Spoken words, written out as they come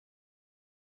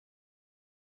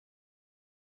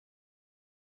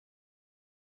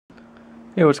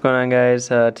Hey, what's going on, guys?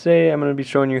 Today I'm going to be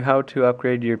showing you how to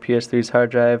upgrade your PS3's hard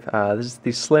drive. This is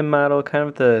the slim model, kind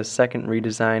of the second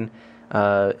redesign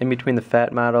in between the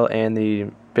fat model and the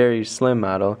very slim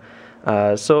model.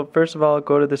 So first of all,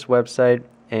 go to this website,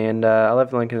 and I'll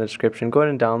have the link in the description. Go ahead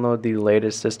and download the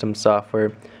latest system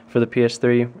software for the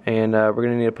PS3, and we're going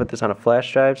to need to put this on a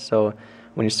flash drive. So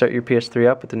when you start your PS3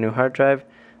 up with the new hard drive,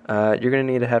 you're going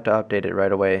to need to have to update it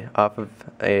right away off of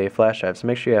a flash drive. So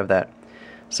make sure you have that.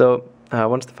 So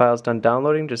once the file is done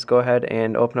downloading, just go ahead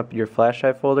and open up your flash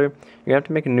drive folder. You're going to have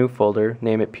to make a new folder,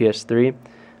 name it PS3.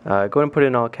 Go ahead and put it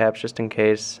in all caps just in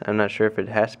case. I'm not sure if it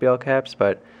has to be all caps,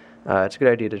 but it's a good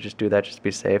idea to just do that just to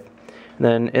be safe. And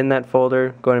then in that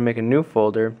folder, go ahead and make a new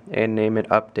folder and name it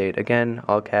Update. Again,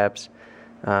 all caps,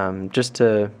 just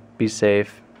to be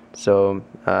safe so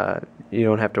you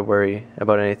don't have to worry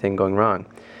about anything going wrong.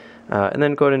 And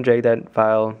then go ahead and drag that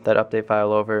file, that update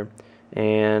file over.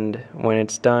 And when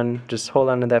it's done, just hold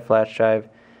on to that flash drive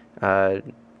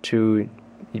to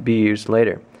be used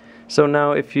later. So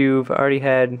now if you've already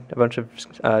had a bunch of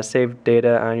saved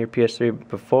data on your PS3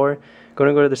 before, go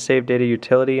to the Save Data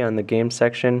utility on the Game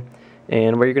section,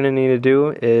 and what you're going to need to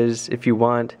do is, if you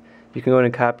want, you can go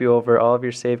and copy over all of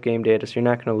your saved game data, so you're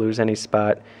not going to lose any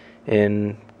spot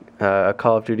in a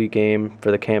Call of Duty game for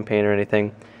the campaign or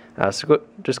anything. So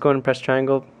just go ahead and press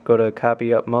triangle, go to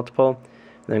Copy Up Multiple,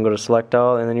 then go to Select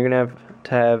All, and then you're going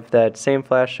to have that same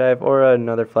flash drive or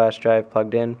another flash drive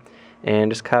plugged in,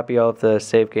 and just copy all of the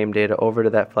save game data over to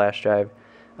that flash drive,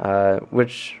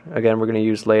 which again we're going to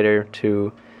use later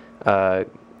to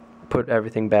put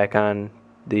everything back on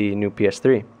the new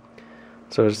PS3.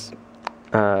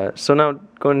 So now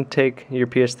go and take your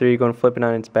PS3, go and flip it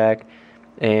on its back,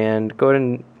 and go ahead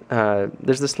and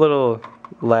there's this little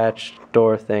latch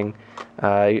door thing.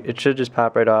 It should just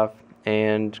pop right off,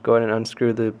 and go ahead and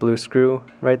unscrew the blue screw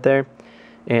right there.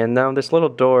 And now this little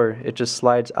door, it just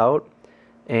slides out,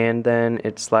 and then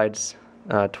it slides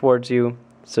towards you,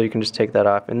 so you can just take that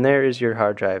off, and there is your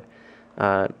hard drive.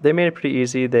 They made it pretty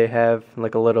easy. They have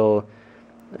like a little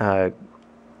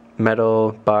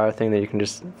metal bar thing that you can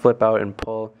just flip out and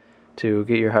pull to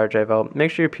get your hard drive out. Make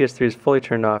sure your PS3 is fully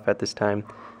turned off at this time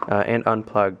and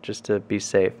unplugged, just to be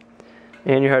safe.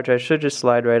 And your hard drive should just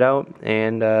slide right out,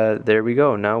 and there we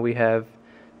go. Now we have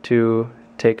to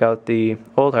take out the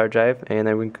old hard drive, and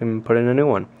then we can put in a new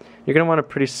one. You're going to want a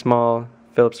pretty small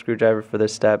Phillips screwdriver for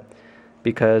this step,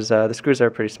 because the screws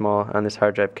are pretty small on this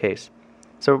hard drive case.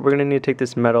 So we're going to need to take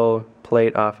this metal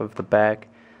plate off of the back.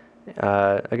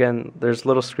 Again, there's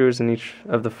little screws in each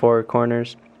of the four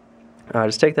corners.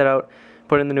 Just take that out,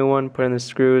 put in the new one, put in the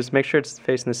screws, make sure it's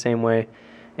facing the same way,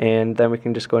 and then we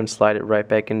can just go and slide it right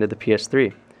back into the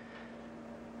PS3.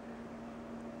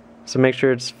 So make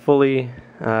sure it's fully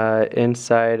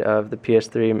inside of the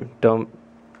PS3. Don't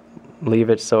leave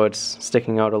it so it's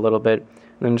sticking out a little bit.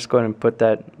 And then just go ahead and put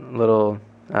that little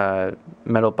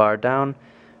metal bar down,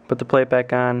 put the plate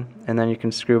back on, and then you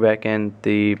can screw back in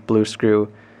the blue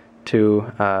screw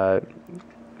to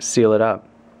seal it up.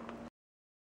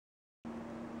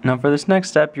 Now for this next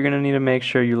step, you're going to need to make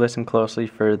sure you listen closely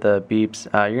for the beeps.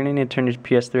 You're going to need to turn your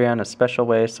PS3 on a special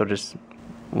way, so just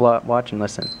watch and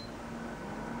listen.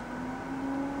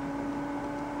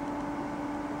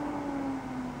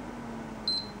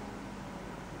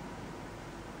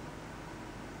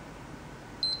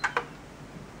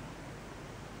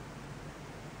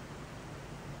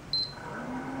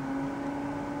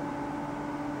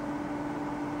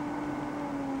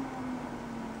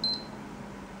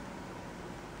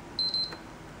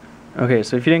 Okay,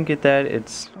 so if you didn't get that,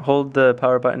 it's hold the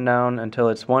power button down until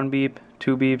it's 1 beep,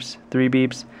 2 beeps, 3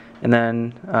 beeps, and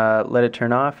then let it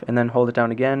turn off, and then hold it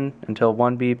down again until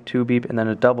 1 beep, 2 beep, and then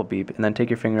a double beep, and then take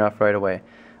your finger off right away.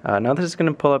 Now this is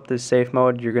going to pull up the safe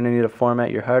mode. You're going to need to format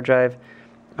your hard drive,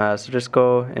 so just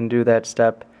go and do that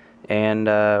step, and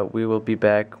we will be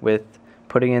back with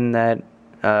putting in that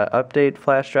update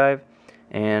flash drive.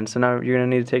 And so now you're going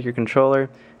to need to take your controller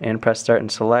and press start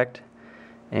and select,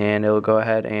 and it will go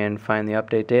ahead and find the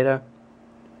update data.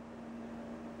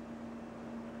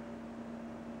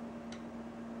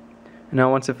 Now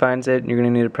once it finds it, you're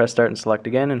going to need to press start and select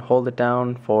again and hold it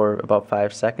down for about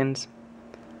 5 seconds.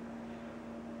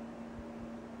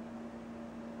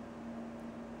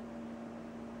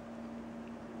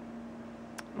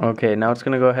 Okay, now it's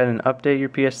going to go ahead and update your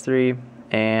PS3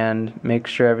 and make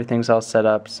sure everything's all set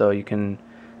up so you can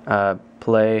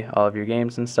play all of your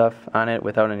games and stuff on it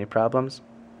without any problems.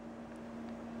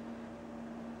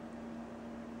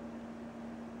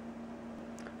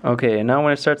 Okay, and now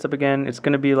when it starts up again, it's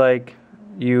going to be like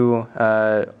you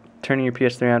turning your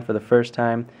PS3 on for the first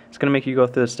time. It's going to make you go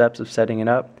through the steps of setting it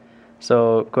up.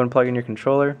 So go and plug in your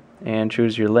controller and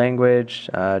choose your language,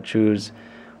 choose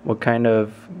what kind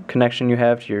of connection you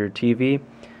have to your TV,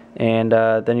 and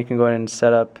then you can go ahead and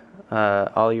set up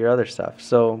all your other stuff.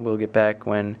 So we'll get back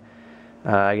when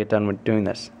I get done with doing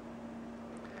this.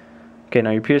 Okay,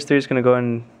 now your PS3 is going to go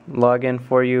and log in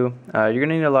for you. You're going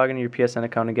to need to log into your PSN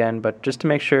account again, but just to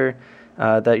make sure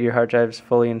that your hard drive is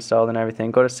fully installed and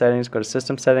everything, go to settings, go to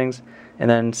system settings, and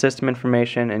then system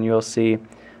information, and you'll see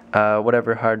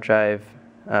whatever hard drive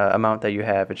amount that you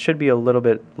have. It should be a little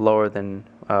bit lower than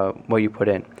what you put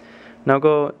in. Now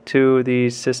go to the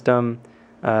system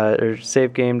or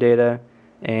save game data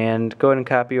and go ahead and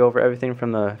copy over everything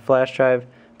from the flash drive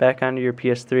back onto your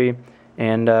PS3,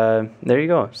 and there you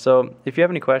go. So if you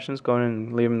have any questions, go ahead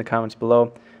and leave them in the comments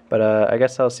below, but I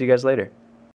guess I'll see you guys later.